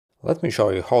Let me show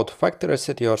you how to factory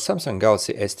reset your Samsung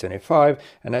Galaxy S25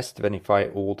 and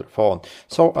S25 Ultra phone.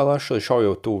 So I'll actually show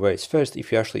you two ways. First,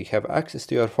 if you actually have access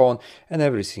to your phone and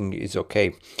everything is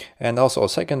okay. And also a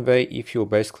second way, if you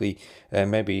basically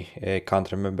maybe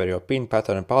can't remember your PIN,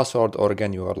 pattern and password, or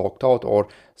again you are locked out or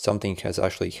something has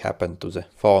actually happened to the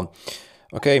phone.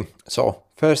 Okay, so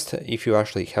first, if you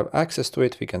actually have access to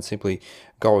it, we can simply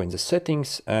go in the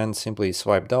settings and simply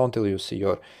swipe down till you see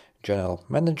your general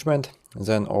management.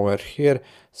 Then over here,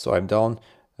 swipe down,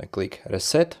 click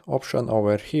reset option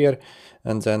over here,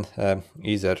 and then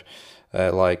either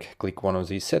like click one of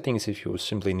these settings if you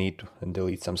simply need to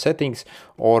delete some settings,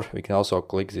 or we can also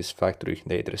click this factory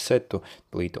date reset to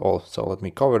delete all. So let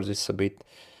me cover this a bit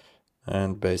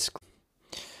and basically.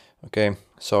 Okay,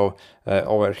 so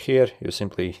over here you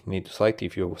simply need to select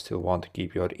if you still want to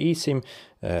keep your eSIM,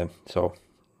 so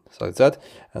select that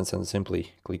and then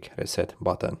simply click reset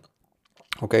button.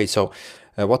 Okay, so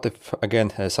what if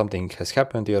again something has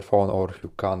happened to your phone or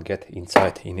you can't get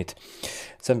inside in it?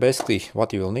 Then basically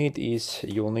what you will need is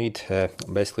you'll need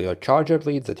basically a charger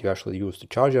lead that you actually use to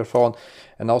charge your phone,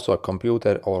 and also a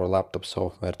computer or a laptop,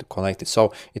 so where to connect it.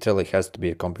 So it really has to be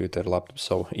a computer laptop,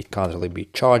 so it can't really be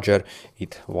charger,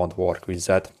 it won't work with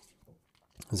that.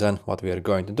 Then what we are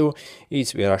going to do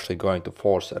is we are actually going to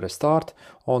force a restart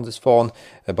on this phone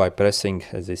by pressing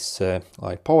this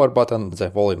like power button, the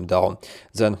volume down.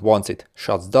 Then once it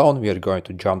shuts down, we are going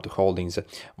to jump to holding the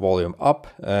volume up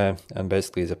and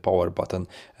basically the power button.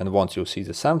 And once you see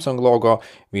the Samsung logo,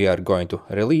 we are going to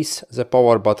release the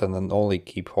power button and only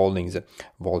keep holding the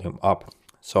volume up.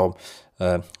 So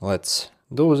let's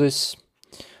do this.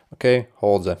 Okay,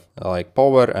 hold the like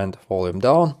power and volume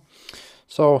down.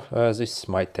 So this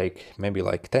might take maybe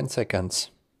like 10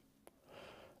 seconds.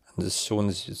 And as soon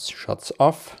as it shuts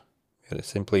off, we're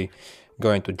simply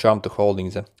going to jump to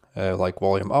holding the like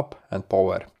volume up and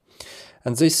power.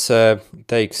 And this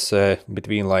takes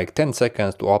between like 10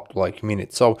 seconds to up to like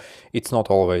minutes. So it's not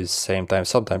always the same time.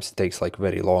 Sometimes it takes like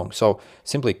very long. So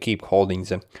simply keep holding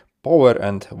the power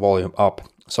and volume up.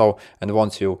 So, and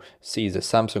once you see the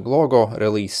Samsung logo,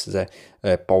 release the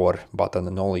power button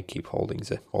and only keep holding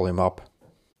the volume up.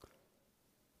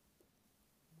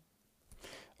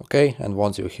 Okay, and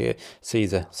once you see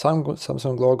the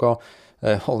Samsung logo,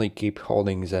 only keep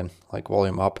holding the like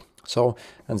volume up. So,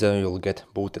 and then you'll get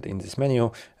booted in this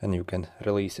menu and you can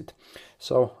release it.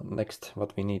 So next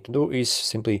what we need to do is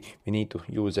simply we need to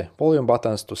use the volume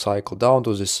buttons to cycle down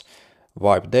to this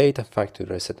wipe data factory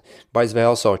reset. By the way,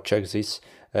 also check this.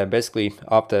 Basically,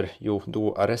 after you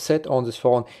do a reset on this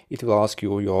phone, it will ask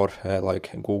you your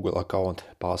like Google account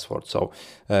password. So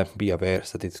be aware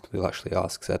that it will actually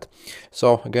ask that.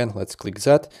 So again, let's click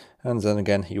that, and then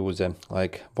again use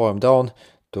like volume down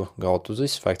to go to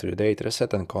this factory date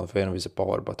reset and confirm with the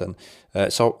power button.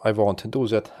 So I won't do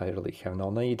that, I really have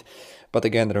no need. But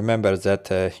again, remember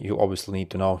that you obviously need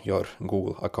to know your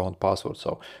Google account password,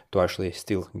 so to actually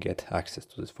still get access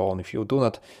to this phone. If you do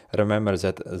not remember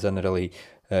that, then really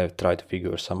try to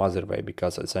figure some other way,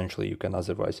 because essentially you can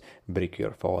otherwise brick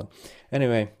your phone.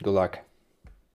 Anyway, good luck.